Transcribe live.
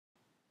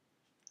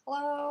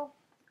Hello,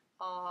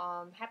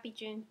 happy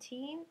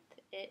Juneteenth.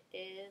 It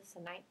is the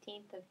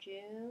 19th of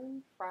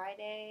June,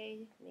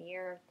 Friday, in the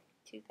year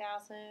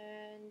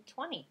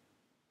 2020.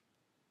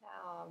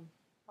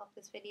 Hope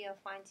this video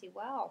finds you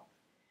well.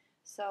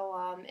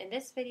 So in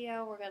this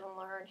video we're going to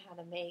learn how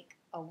to make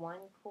a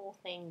one cool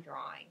thing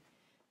drawing.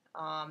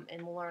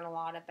 And we'll learn a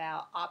lot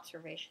about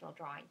observational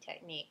drawing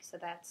techniques. So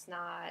that's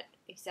not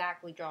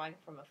exactly drawing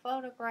from a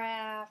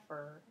photograph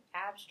or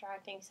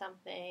abstracting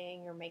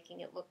something or making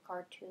it look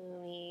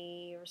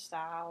cartoony or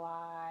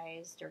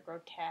stylized or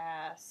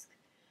grotesque.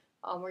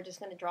 We're just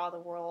going to draw the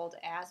world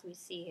as we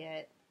see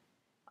it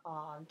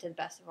to the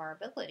best of our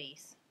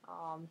abilities.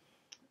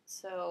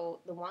 So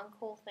the one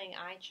cool thing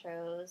I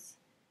chose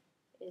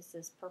is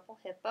this purple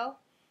hippo.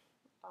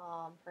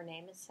 Her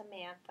name is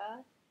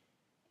Samantha.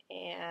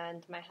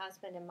 And my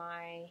husband and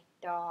my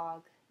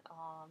dog,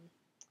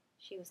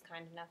 she was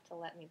kind enough to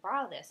let me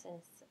borrow this.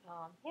 And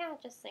I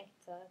just think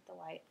it's a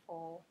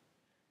delightful,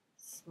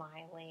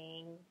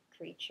 smiling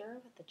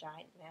creature with a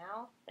giant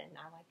mouth. And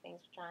I like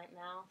things with giant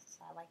mouths.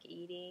 I like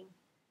eating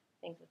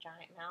things with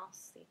giant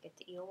mouths. You get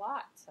to eat a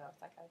lot. So it's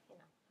like a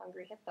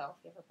hungry hippo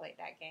if you ever played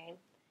that game.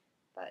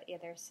 But yeah,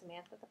 there's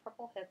Samantha the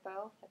purple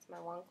hippo. That's my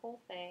one cool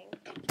thing.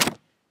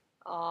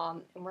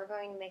 And we're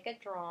going to make a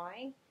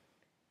drawing.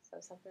 So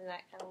something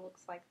that kind of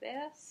looks like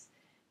this.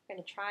 We're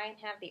going to try and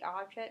have the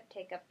object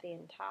take up the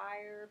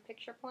entire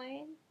picture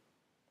plane.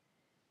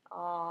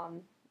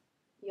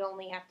 You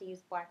only have to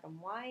use black and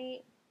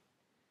white.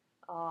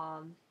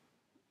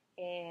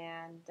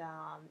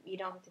 You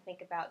don't have to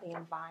think about the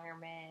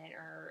environment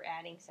or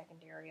adding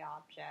secondary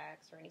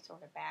objects or any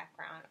sort of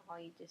background. All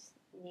you just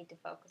need to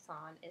focus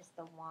on is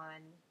the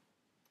one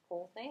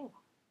cool thing.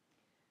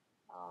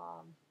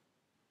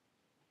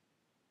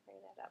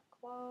 Bring that up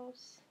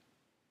close.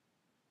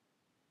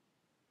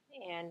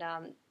 And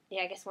I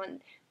guess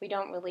when we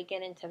don't really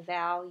get into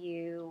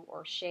value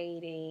or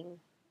shading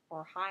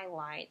or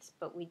highlights,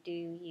 but we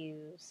do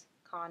use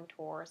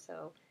contour,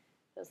 so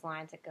those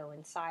lines that go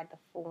inside the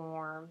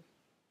form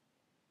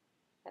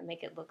that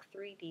make it look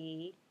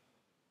 3D.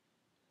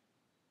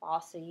 We'll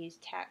also use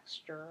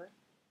texture,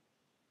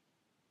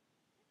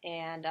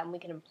 and we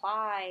can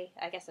apply,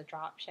 I guess, a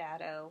drop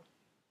shadow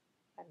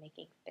by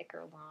making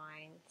thicker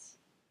lines.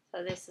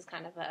 So this is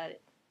kind of a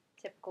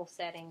typical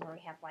setting where we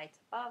have lights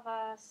above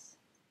us,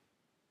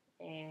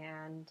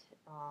 and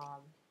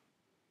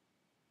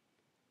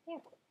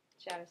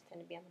shadows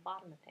tend to be on the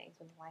bottom of things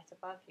when the light's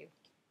above you.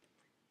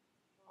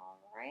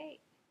 Alright,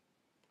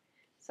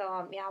 so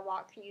I'll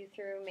walk you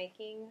through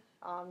making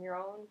your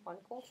own one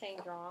cool thing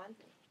drawn.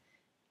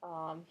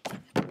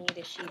 You need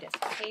a sheet of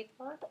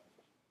paper,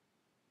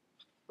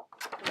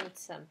 you need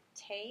some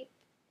tape,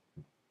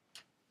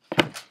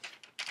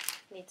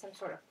 you need some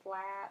sort of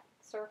flat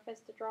surface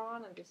to draw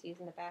on. I'm just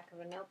using the back of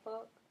a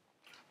notebook.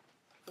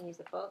 You can use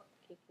a book,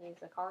 you can use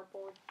a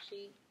cardboard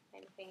sheet,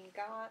 anything you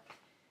got.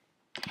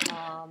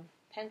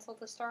 Pencil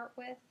to start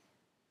with,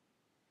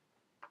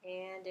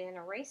 and an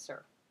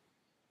eraser.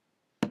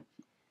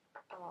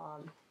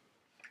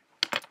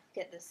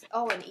 Get this,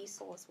 an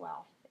easel as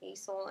well.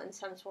 Easel and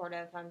some sort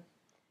of, I'm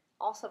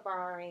also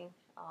borrowing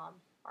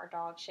our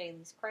dog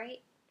Shaylee's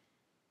crate,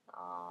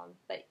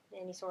 but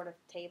any sort of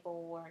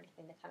table or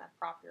anything to kind of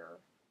prop your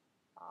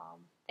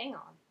thing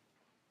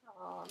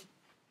on.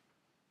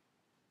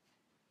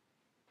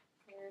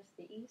 Here's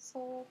the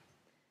easel.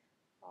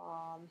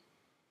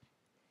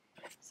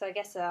 So I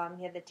guess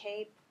the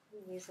tape,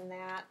 I'm using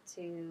that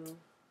to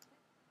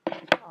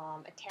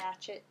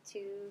attach it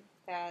to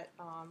that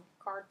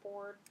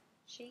cardboard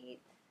sheet.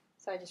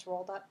 So I just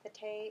rolled up the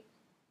tape.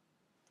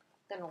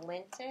 I'm going to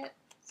lint it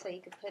so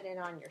you can put it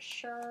on your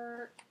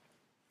shirt.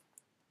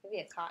 Maybe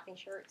a cottony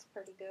shirt's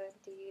pretty good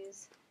to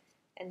use.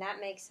 And that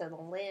makes the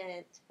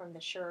lint from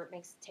the shirt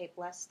makes the tape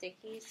less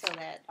sticky, so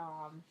that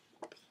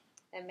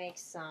it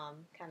makes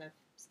kind of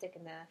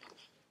sticking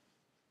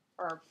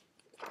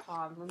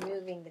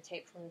removing the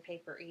tape from the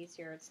paper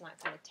easier. It's not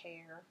going to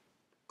tear.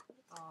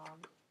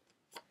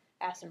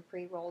 I have some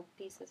pre-rolled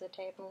pieces of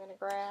tape I'm going to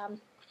grab.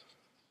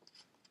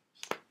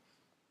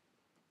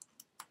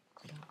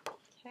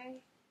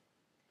 Okay.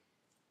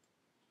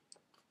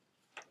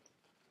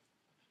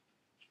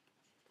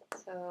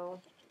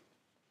 So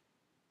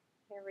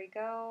here we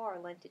go, our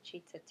linted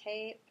sheets of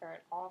tape. They're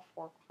at all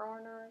four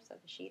corners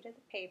of the sheet of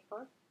the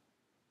paper.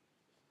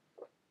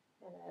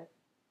 I'm going to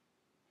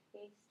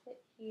paste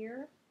it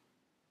here.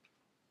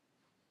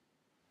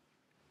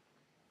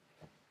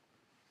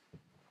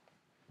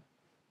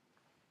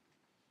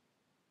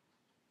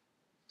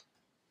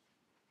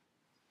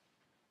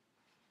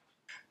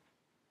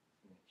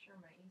 Make sure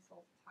my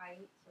easel's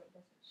tight so it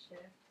doesn't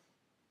shift.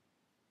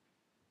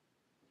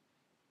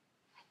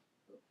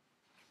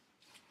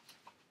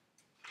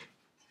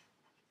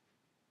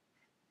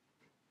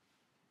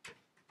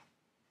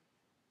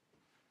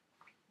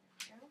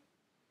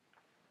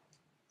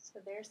 So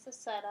there's the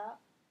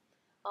setup.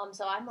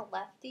 So I'm a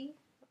lefty.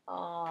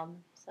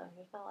 So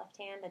here's my left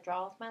hand. I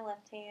draw with my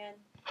left hand.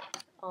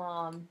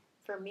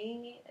 For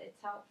me, it's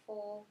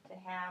helpful to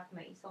have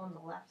my easel on the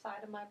left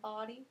side of my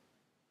body,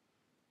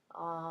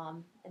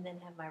 and then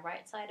have my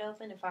right side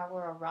open. If I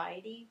were a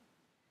righty,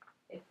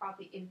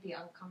 it'd be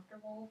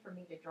uncomfortable for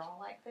me to draw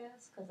like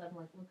this because I'm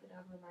like looking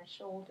over my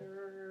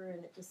shoulder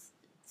and it's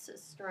a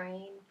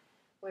strain.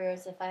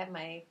 Whereas if I have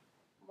my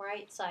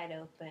right side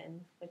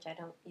open, which I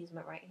don't use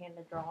my right hand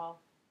to draw,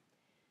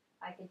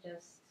 I could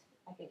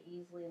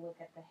easily look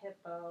at the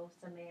hippo,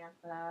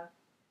 Samantha,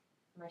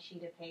 my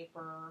sheet of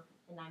paper,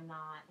 and I'm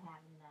not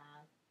having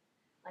to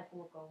like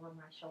look over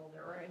my shoulder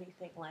or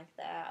anything like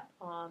that.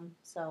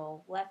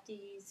 So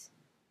lefties,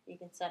 you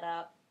can set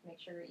up, make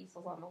sure your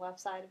easel's on the left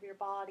side of your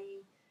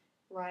body.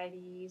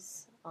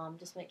 Righties,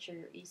 just make sure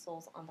your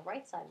easel's on the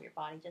right side of your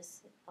body.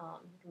 Just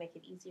make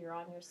it easier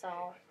on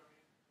yourself.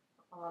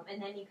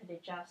 And then you could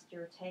adjust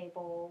your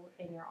table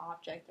and your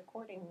object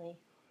accordingly.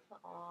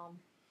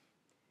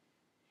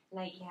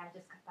 And you have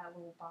just got that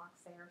little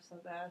box there so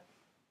the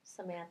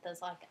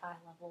Samantha's like eye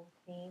level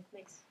with me.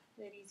 Makes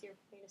it easier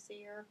for me to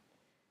see her.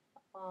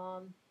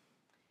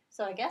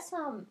 So I guess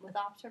with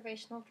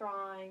observational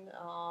drawing,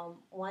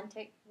 one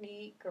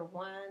technique or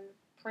one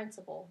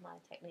principle, not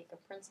a technique, a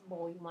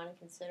principle you want to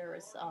consider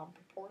is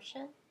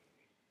proportion.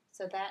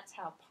 So that's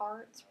how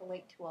parts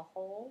relate to a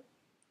whole.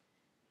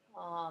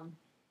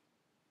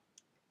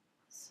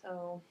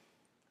 So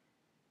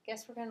I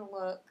guess we're going to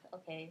look,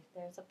 okay,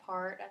 there's a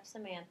part of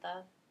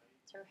Samantha,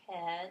 it's her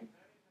head.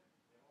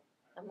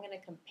 I'm going to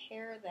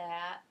compare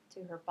that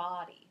to her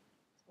body.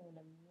 So I'm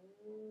going to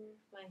move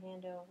my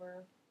hand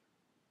over.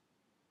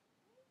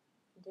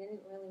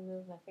 Didn't really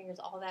move my fingers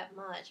all that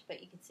much,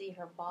 but you can see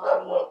her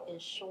body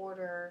is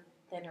shorter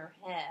than her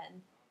head.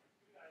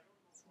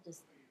 So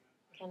just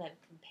kind of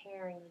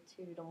comparing the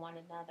two to one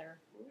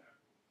another.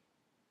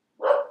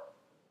 There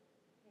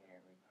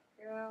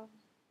we go.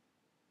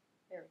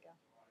 There we go.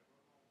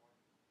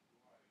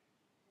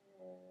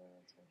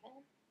 There's her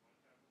head.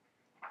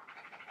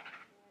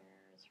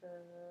 There's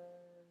her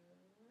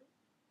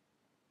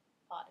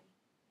body.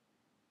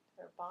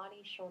 Her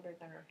body's shorter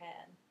than her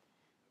head.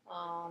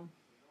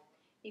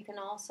 You can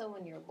also,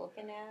 when you're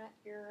looking at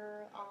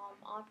your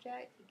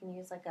object, you can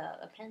use like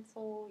a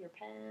pencil, your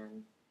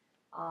pen,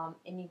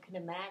 and you can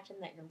imagine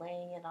that you're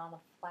laying it on a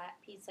flat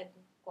piece of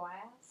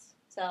glass.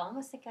 So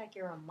almost think like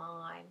you're a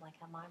mime, like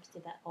how mimes do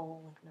that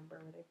old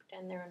number where they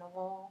pretend they're in a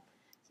wall.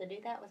 So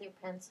do that with your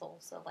pencil.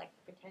 So like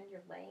pretend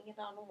you're laying it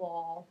on a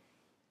wall,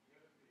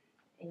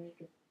 and you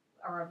could,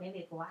 or maybe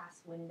a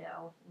glass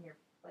window, and you're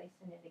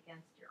placing it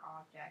against your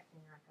object,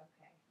 and you're like,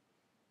 okay.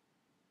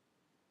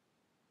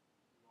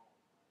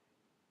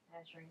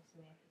 Measuring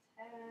Samantha's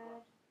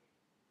head,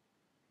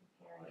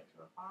 comparing it to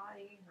her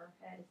body. Her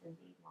head is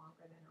indeed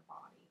longer than her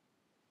body.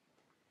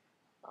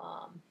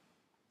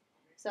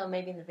 So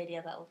maybe in the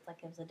video that looked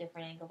like it was a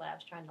different angle, but I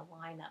was trying to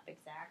line up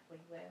exactly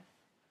with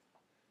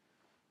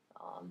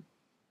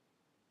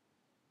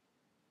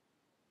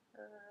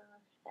her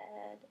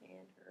head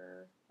and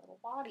her little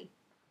body.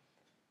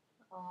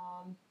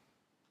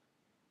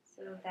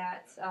 So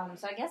that's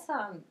so I guess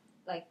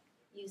like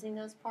using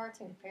those parts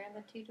and comparing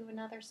the two to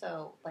another.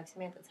 So like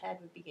Samantha's head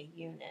would be a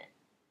unit.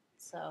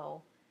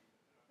 So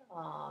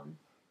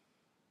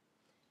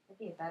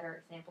maybe a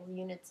better example.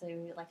 Units, so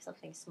like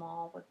something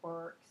small would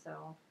work.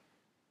 So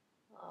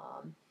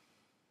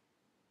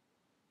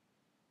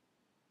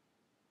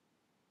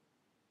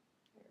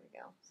there we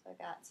go. So I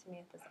got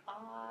Samantha's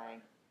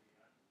eye.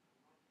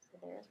 So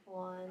there's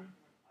 1,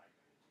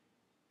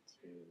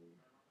 2,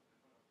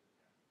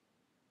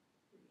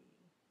 3,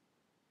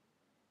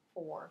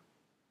 4.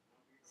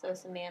 So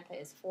Samantha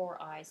is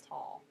 4 eyes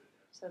tall.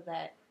 So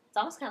that it's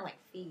almost kind of like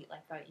feet,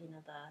 like the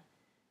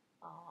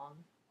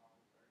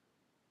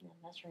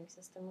measuring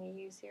system we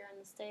use here in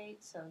the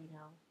States. So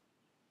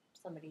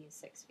somebody is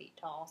 6 feet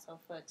tall. So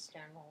foot's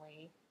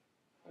generally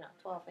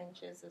 12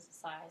 inches is the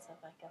size of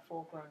like a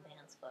full-grown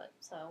man's foot.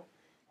 So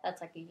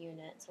that's like a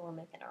unit. So we're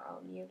making our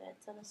own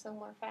units in a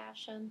similar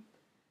fashion.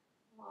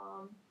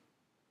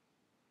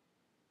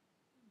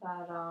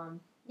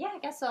 Yeah, I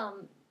guess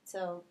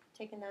so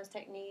taking those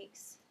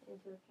techniques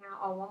into account.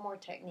 Oh, one more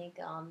technique,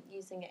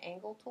 using an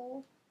angle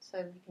tool. So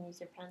you can use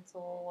your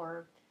pencil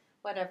or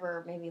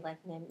whatever, maybe not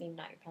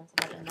your pencil,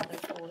 but another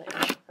tool that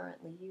you're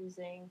currently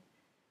using.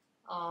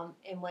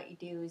 And what you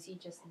do is you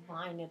just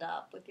line it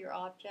up with your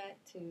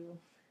object to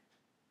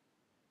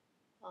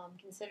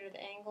consider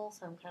the angle.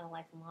 So I'm kind of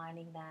like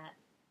lining that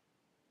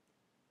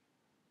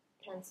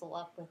pencil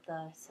up with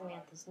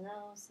Samantha's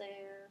nose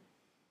there.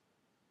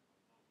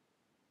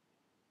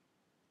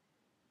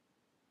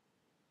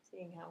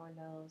 Seeing how her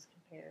nose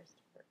compares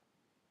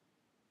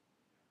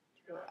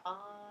to her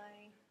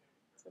eye.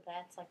 So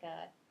that's like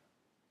a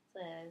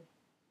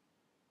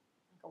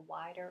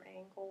wider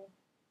angle.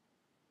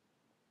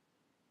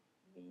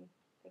 Maybe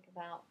think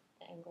about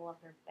the angle of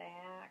her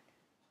back,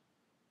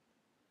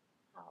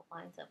 how it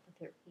lines up with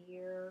her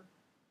ear.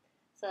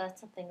 So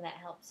that's something that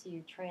helps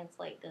you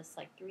translate this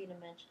like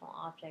 3-dimensional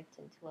object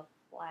into a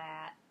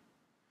flat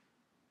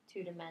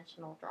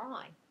 2-dimensional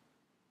drawing.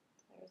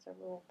 So there's her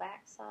little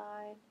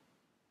backside,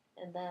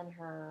 and then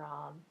her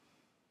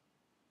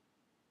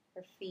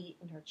her feet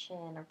and her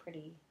chin are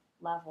pretty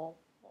level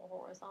or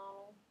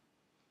horizontal.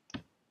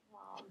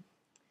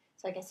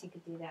 So I guess you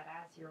could do that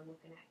as you're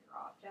looking at your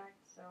object.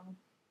 So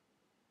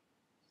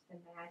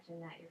just imagine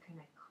that you're kind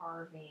of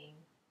carving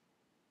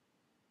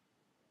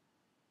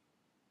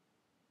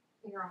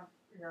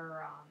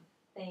your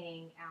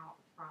thing out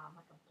from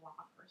like a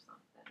block or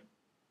something.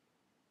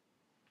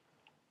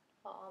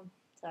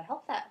 So I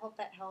hope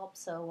that helps.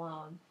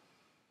 So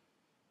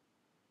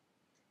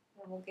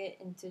then we'll get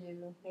into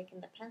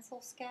making the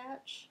pencil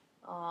sketch.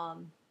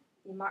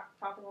 You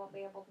probably won't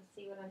be able to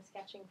see what I'm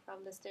sketching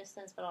from this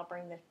distance, but I'll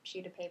bring the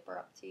sheet of paper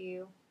up to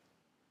you.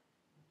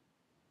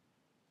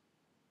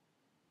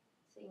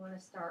 So you want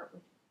to start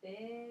with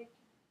big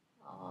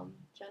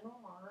general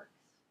marks.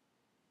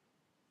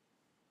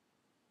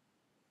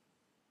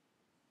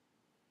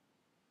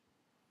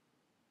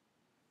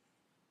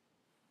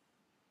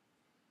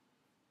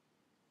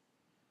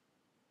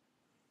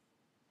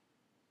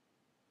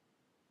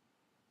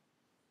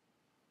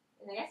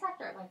 And I guess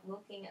after like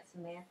looking at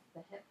Samantha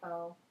the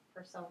hippo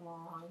for so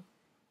long,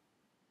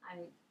 I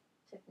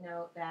took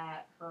note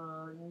that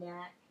her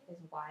neck is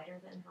wider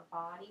than her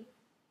body.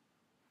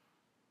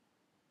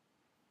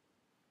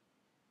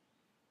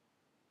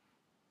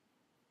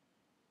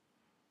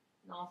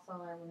 And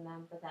also I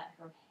remember that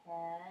her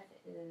head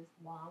is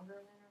longer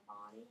than her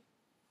body.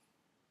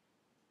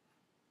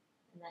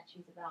 And that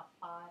she's about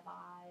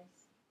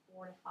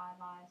 4 to 5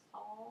 eyes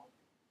tall.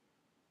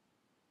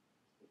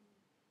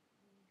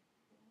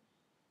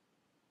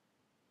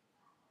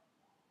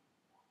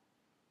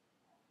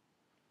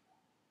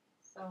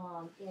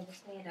 So, yeah,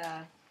 just made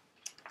a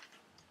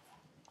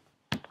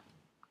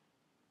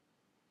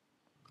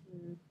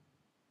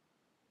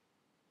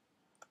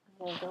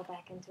I'm going to go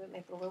back into it,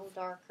 make it a little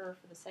darker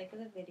for the sake of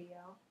the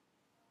video.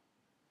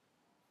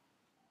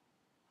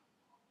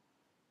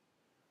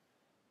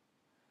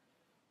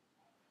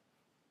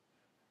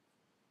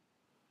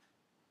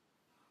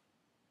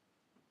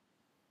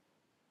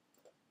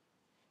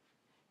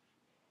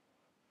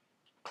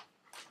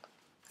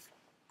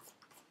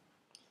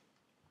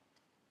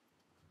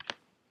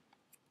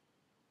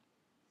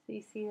 So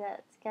you see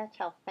that sketch,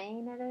 how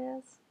faint it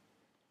is?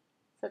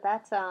 So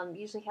that's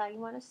usually how you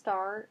want to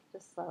start.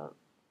 Just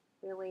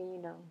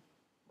really,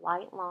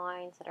 light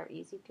lines that are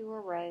easy to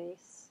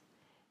erase.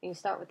 And you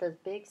start with those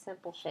big,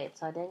 simple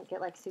shapes. So I didn't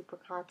get like super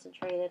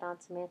concentrated on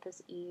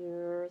Samantha's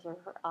ears or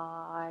her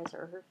eyes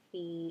or her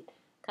feet.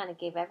 Kind of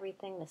gave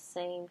everything the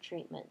same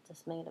treatment.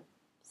 Just made a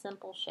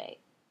simple shape.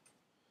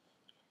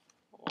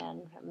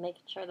 And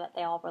making sure that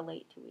they all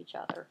relate to each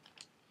other.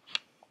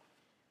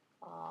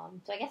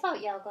 So I guess I'll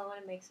go in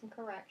and make some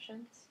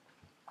corrections.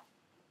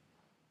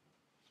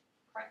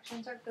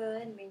 Corrections are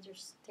good. It means you're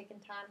taking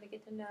time to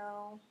get to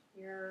know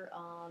your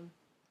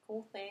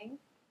cool thing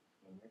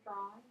in your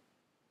drawing.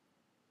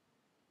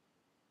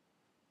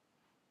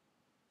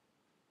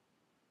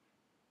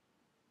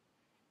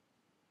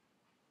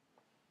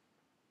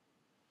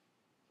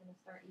 I'm going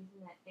to start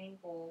using that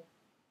angle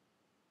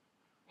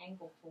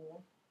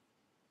tool.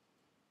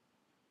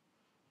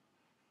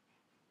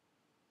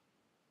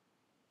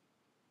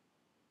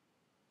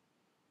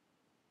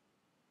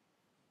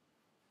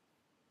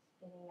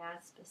 Getting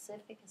as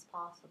specific as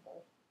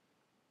possible.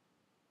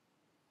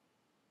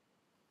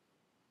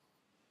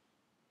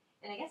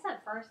 And I guess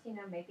at first,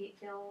 maybe it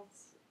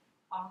feels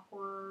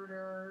awkward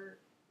or,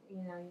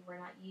 we're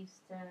not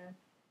used to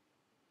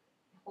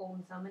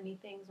holding so many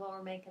things while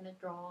we're making a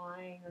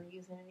drawing or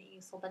using an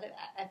easel. But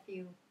if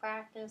you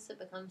practice, it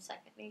becomes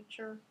second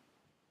nature.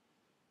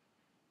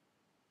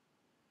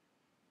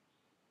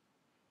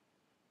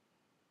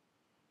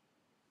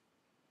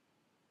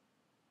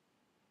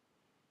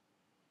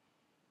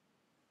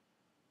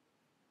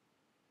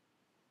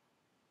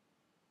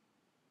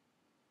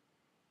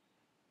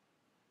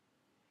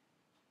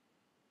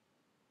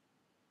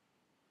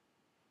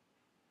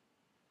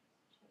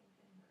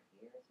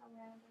 Ears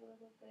around a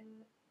little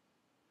bit.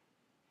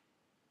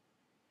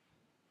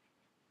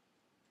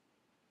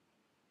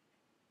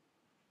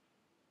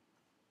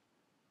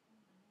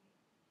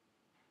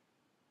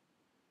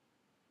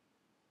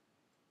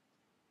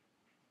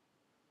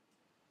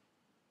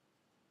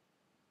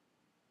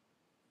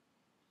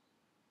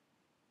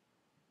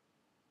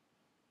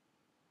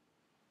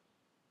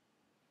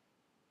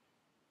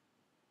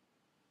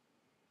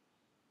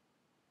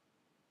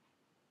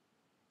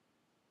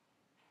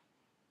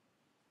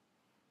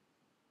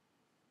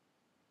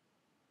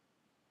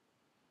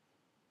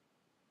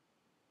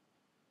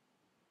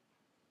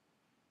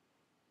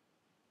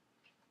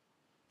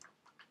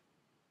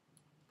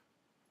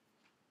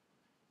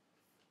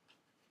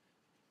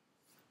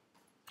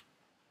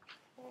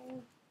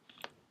 Okay.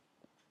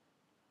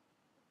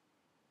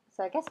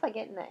 So I guess by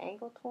getting the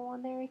angle tool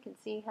in there, you can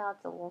see how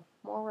it's a little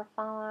more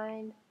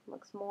refined.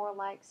 Looks more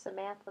like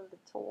Samantha the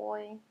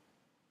toy.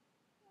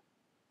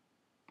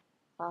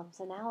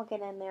 So now I'll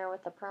get in there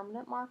with a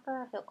permanent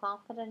marker. I feel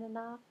confident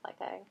enough, like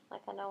I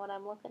know what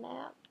I'm looking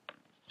at.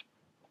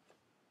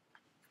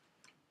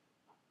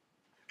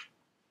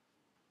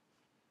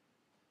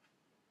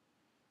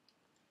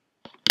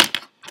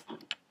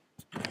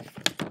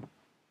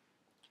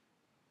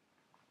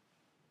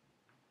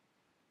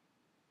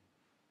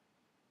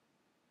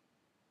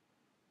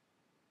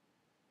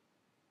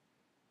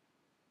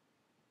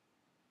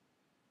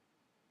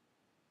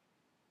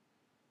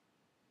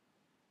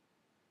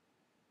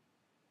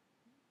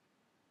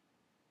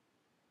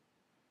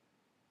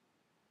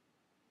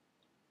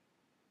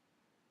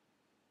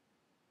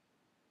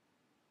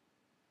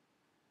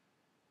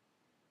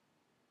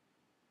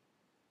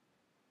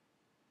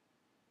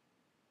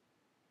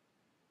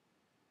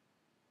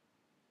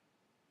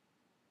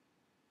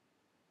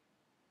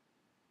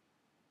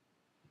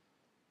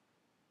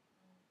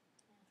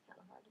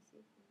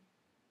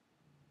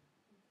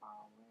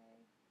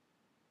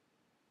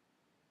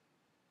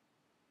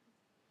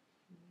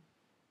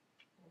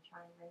 try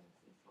and bring this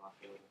easel up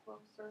a little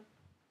closer.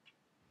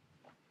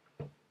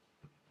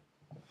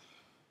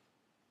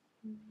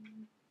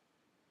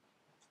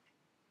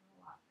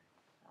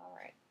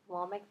 Alright,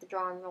 well, I'll make the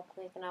drawing real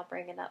quick and I'll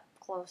bring it up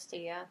close to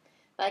you.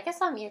 But I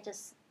guess I'm going to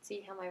just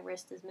see how my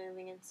wrist is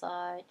moving and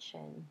such,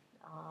 and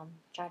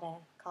try to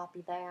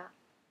copy that.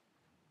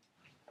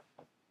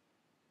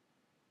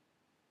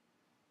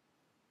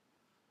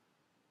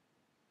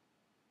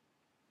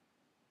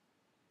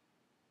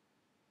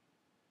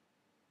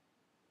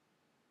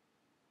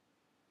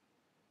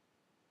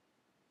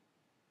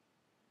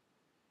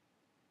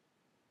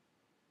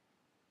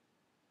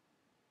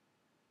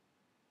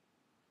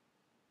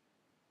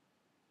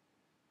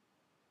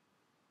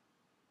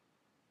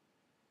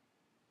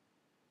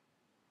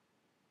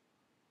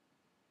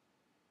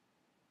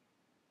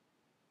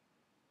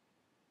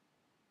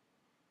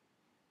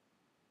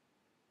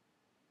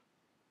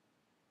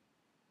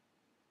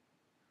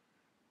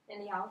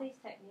 And yeah, all these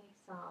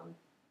techniques, I'm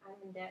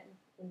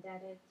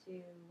indebted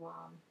to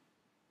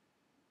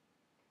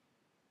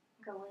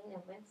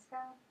Galena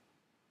Winska.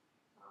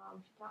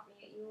 She taught me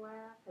at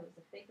UF. It was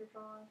a figure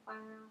drawing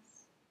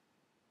class,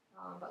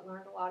 but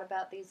learned a lot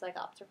about these like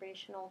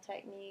observational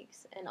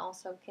techniques. And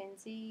also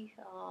Kinsey,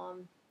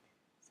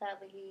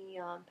 sadly he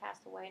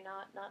passed away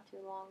not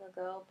too long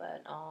ago,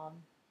 but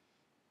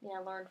yeah,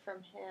 I learned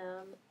from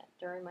him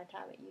during my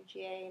time at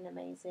UGA, an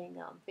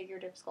amazing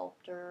figurative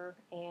sculptor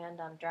and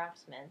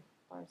draftsman.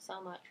 Learned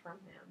so much from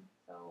him.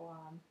 So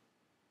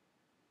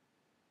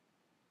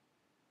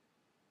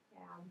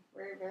yeah, I'm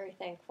very, very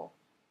thankful.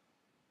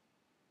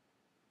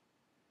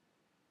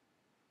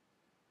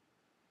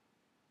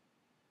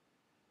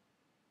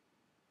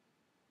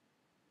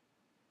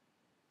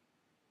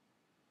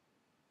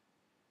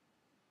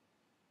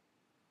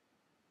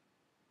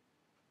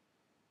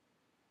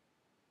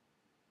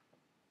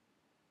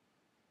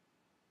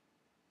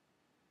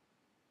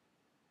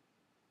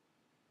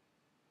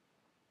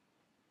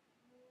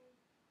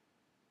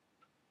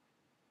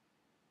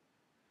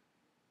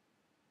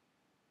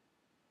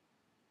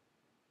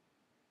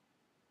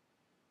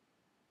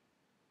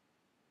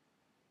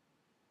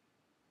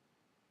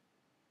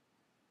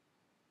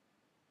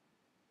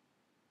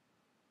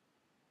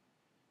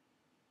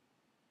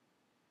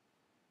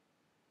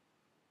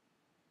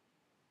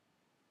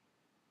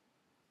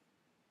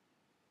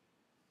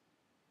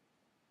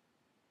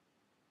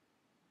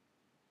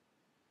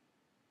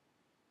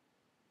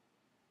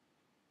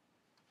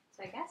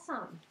 So I guess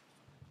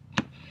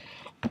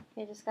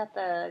you just got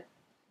the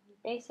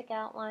basic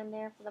outline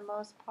there for the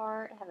most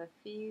part. I have a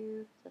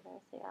few, so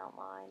there's the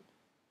outline.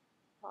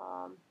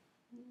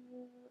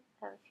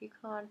 Have a few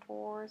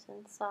contours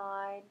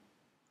inside.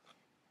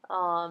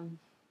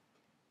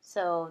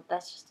 So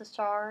that's just a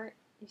start.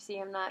 You see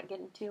I'm not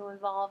getting too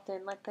involved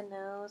in like the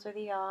nose or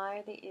the eye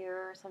or the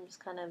ears. I'm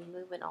just kind of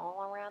moving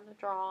all around the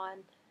drawing.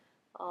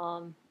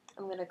 I'm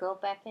going to go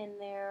back in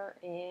there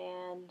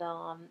and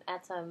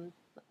add some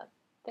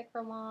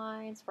thicker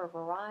lines for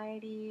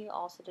variety,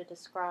 also to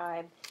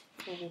describe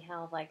maybe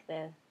how like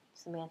the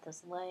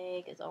Samantha's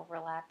leg is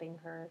overlapping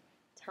her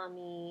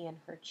tummy and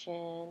her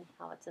chin,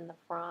 how it's in the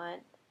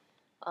front,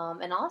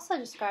 and also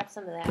describe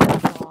some of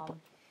that.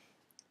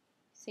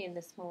 Seeing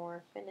this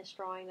more finished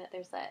drawing, that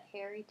there's that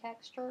hairy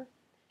texture,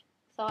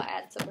 so I'll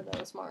add some of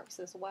those marks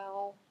as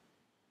well.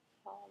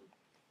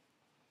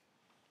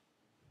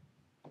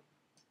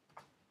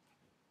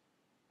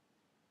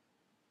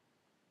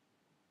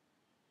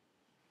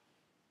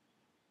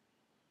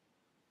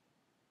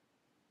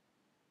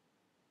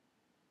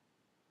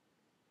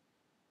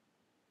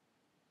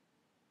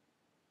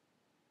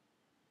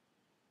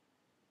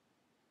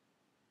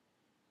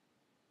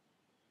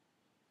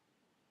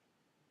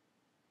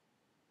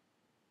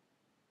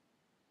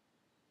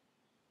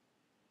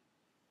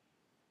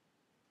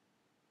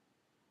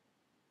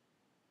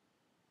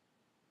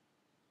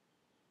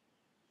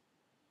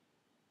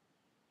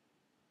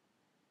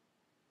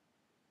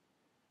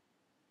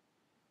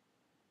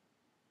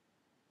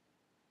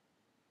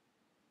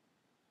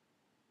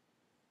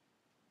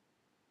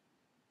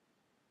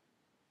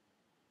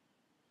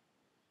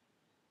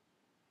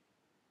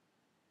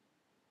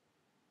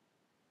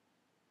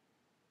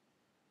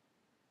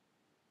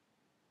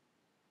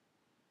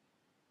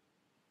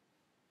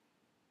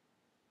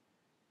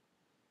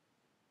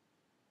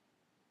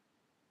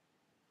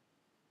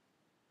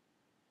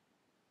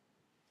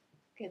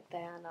 Get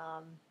that, let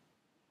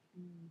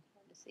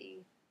us see,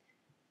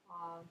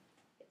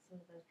 get some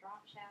of those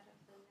drop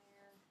shadows in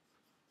there.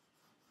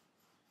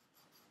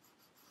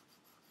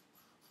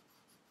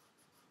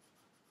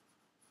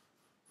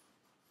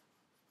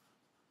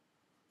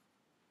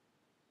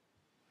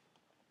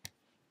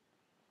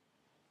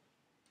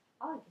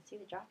 Oh, you can see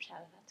the drop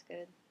shadow, that's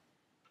good.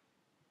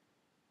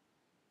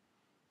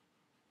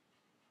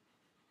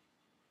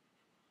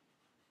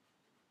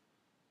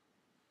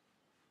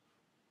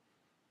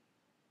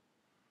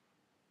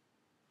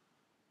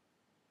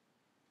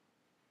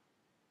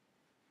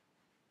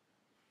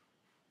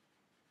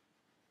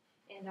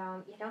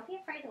 And you don't be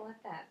afraid to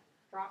let that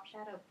drop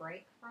shadow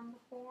break from the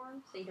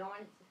form, so you don't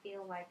want it to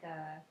feel like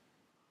a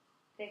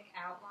thick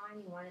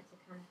outline. You want it to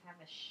kind of have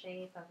a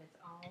shape of its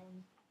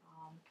own.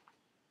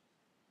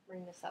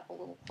 Bring this up a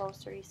little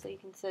closer so you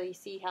can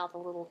see how the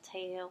little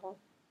tail,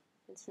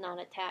 it's not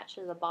attached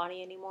to the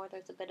body anymore.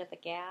 There's a bit of a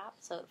gap,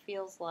 so it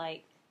feels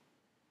like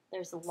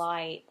there's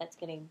light that's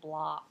getting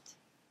blocked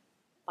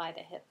by the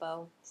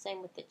hippo.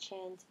 Same with the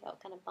chin. See how it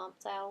kind of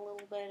bumps out a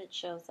little bit? It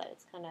shows that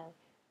it's kind of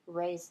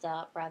raised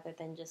up rather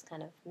than just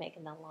kind of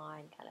making the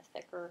line kind of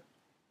thicker.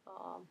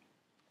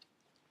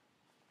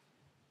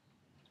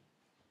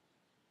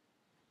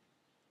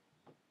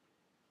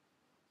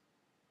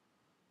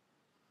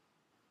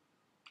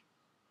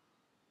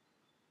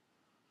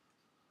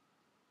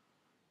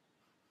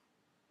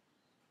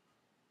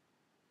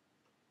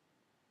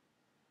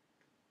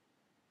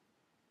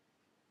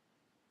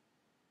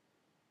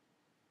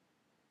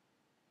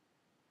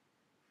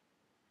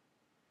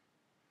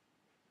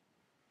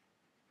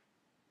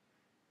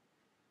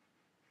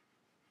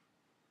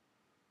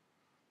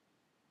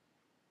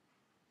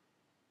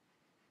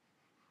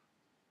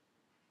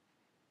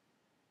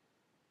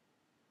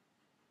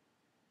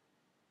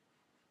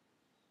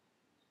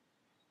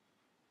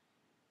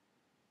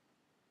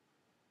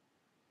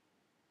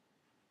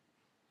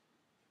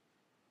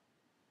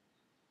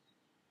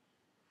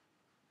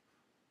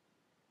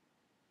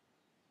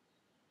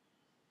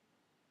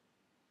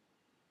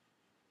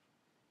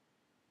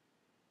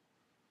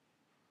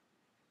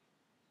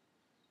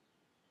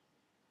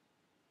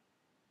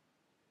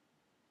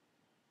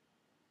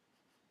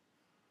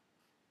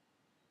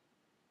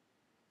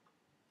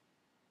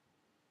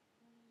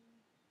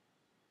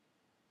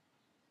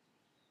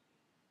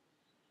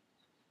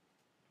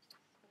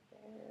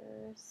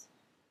 There's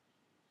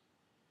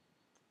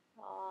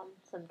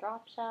some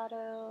drop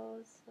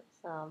shadows,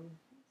 some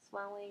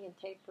swelling and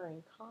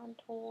tapering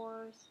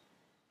contours.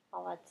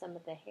 I'll add some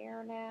of the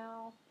hair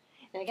now.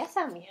 And I guess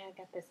I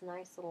got this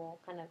nice little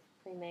kind of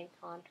pre-made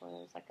contour.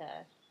 There's like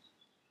a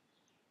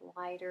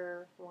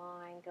lighter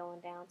line going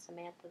down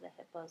Samantha the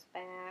hippo's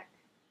back.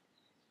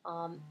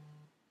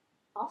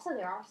 Also,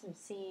 there are some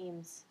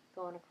seams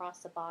going across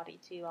the body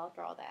too. I'll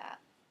draw that.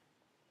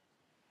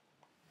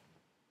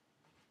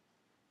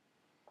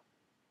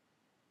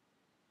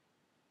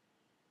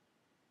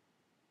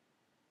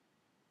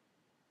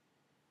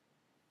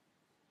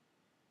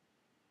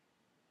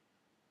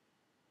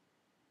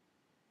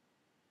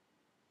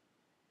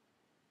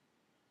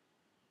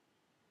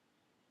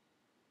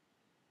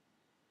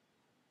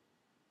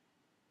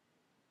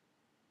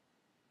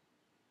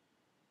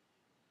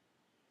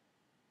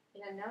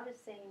 And I'm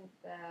noticing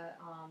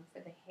for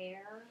the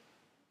hair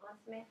on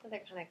Samantha,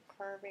 they're kind of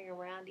curving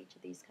around each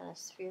of these kind of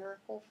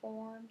spherical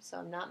forms. So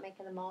I'm not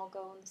making them all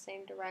go in the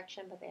same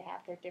direction, but they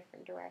have their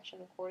different direction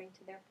according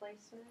to their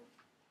placement.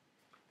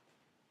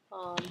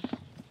 So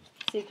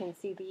you can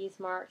see these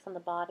marks on the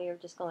body are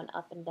just going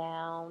up and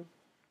down,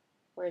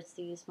 whereas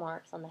these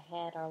marks on the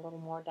head are a little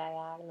more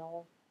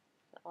diagonal.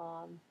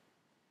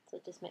 So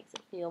it just makes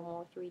it feel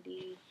more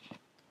 3D.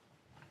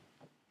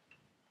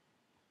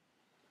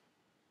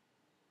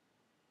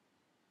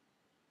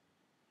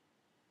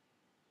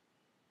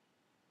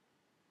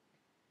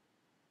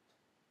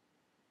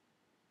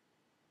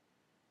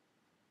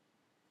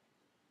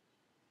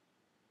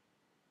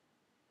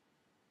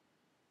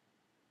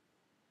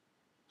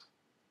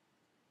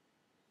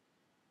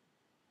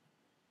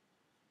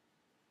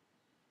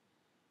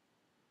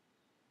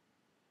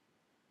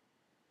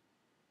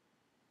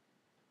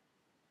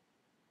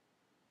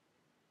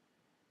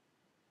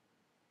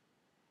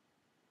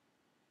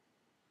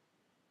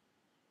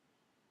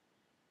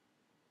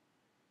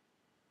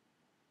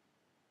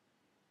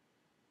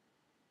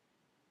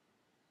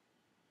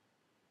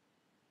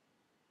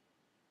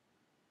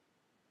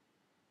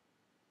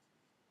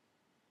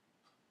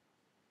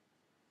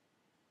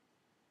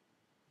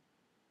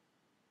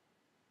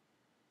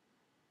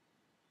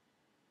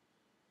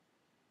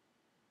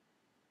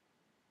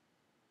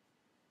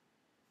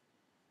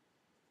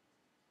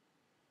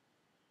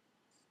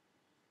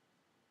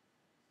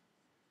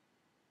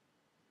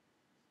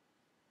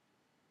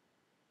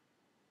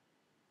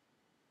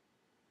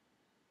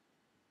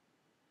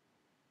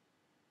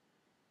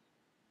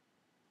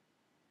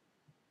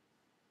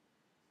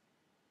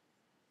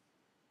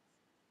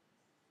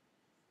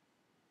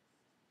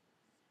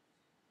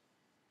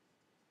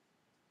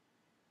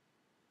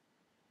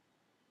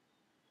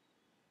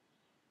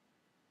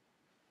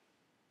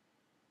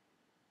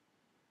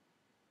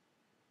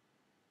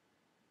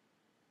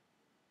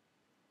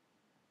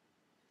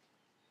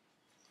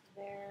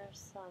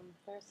 There's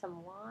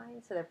some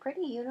lines, so they're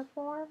pretty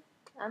uniform.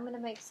 I'm going to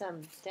make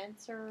some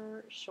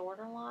denser,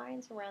 shorter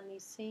lines around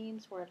these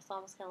seams where it's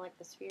almost kind of like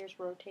the sphere's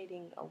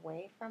rotating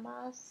away from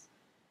us.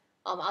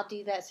 I'll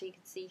do that so you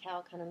can see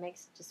how it kind of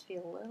makes it just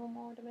feel a little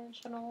more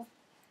dimensional.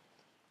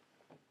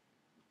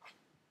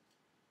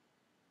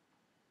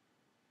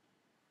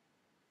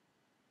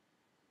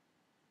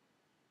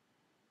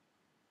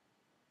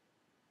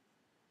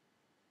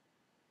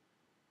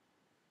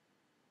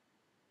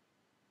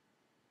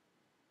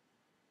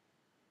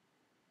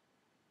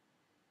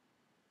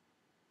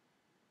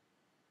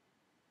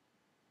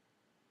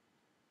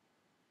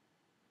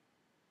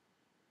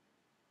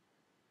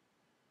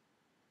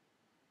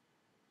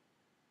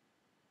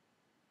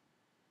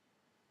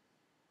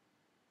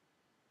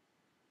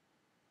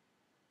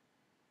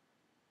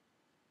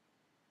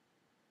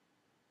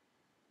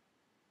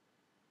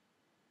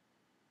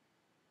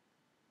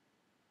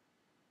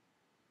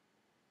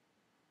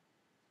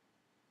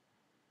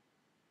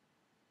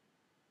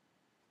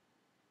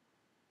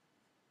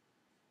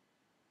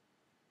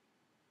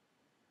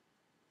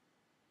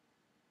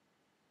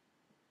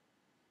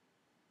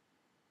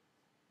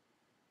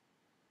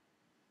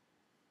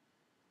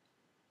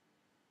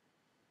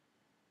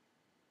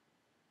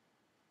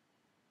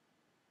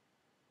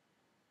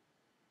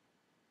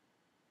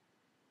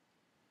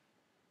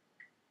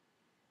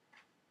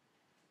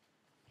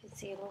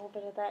 See a little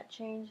bit of that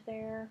change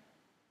there.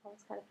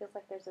 Almost kind of feels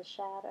like there's a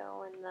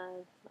shadow in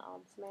the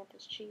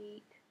Samantha's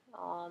cheek.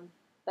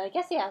 But I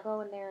guess, yeah, I'll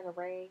go in there and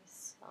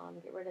erase.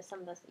 Get rid of some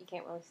of this. You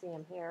can't really see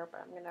them here,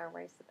 but I'm going to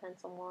erase the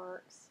pencil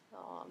marks.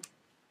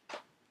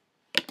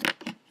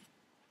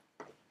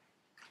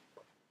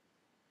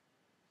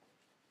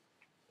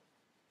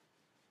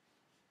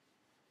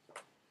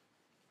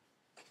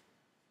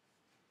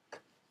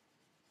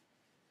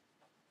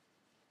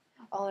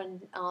 Oh,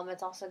 and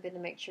it's also good to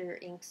make sure your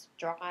ink's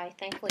dry.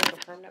 Thankfully, for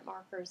permanent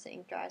markers, the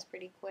ink dries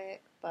pretty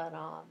quick. But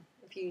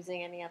if you're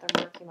using any other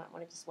mark, you might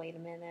want to just wait a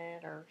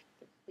minute or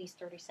at least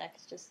 30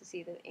 seconds just to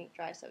see the ink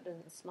dry so it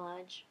doesn't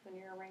smudge when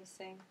you're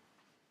erasing.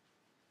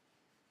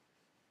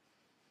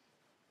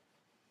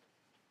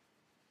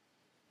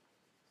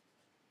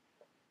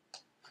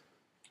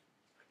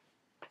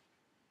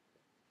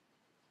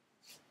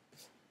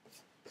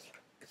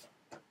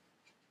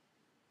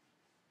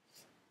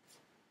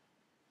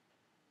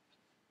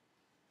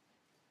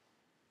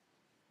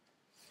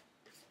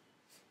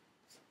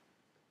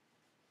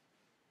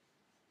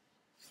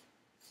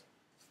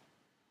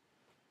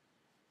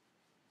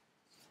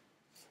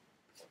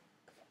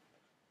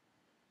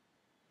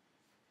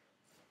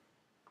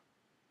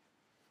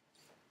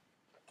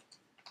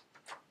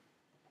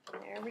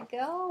 There we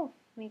go.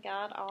 We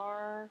got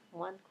our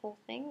one cool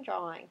thing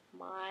drawing.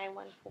 My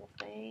one cool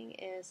thing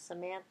is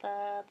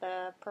Samantha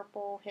the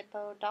purple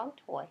hippo dog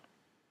toy.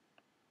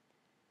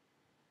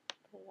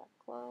 Put it up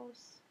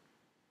close.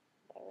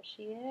 There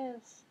she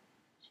is.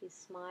 She's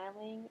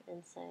smiling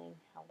and saying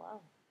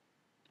hello.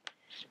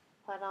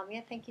 But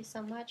yeah, thank you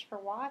so much for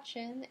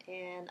watching,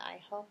 and I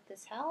hope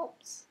this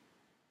helps.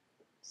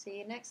 See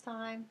you next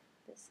time.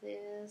 This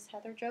is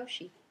Heather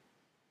Joshi.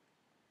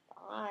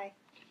 Bye.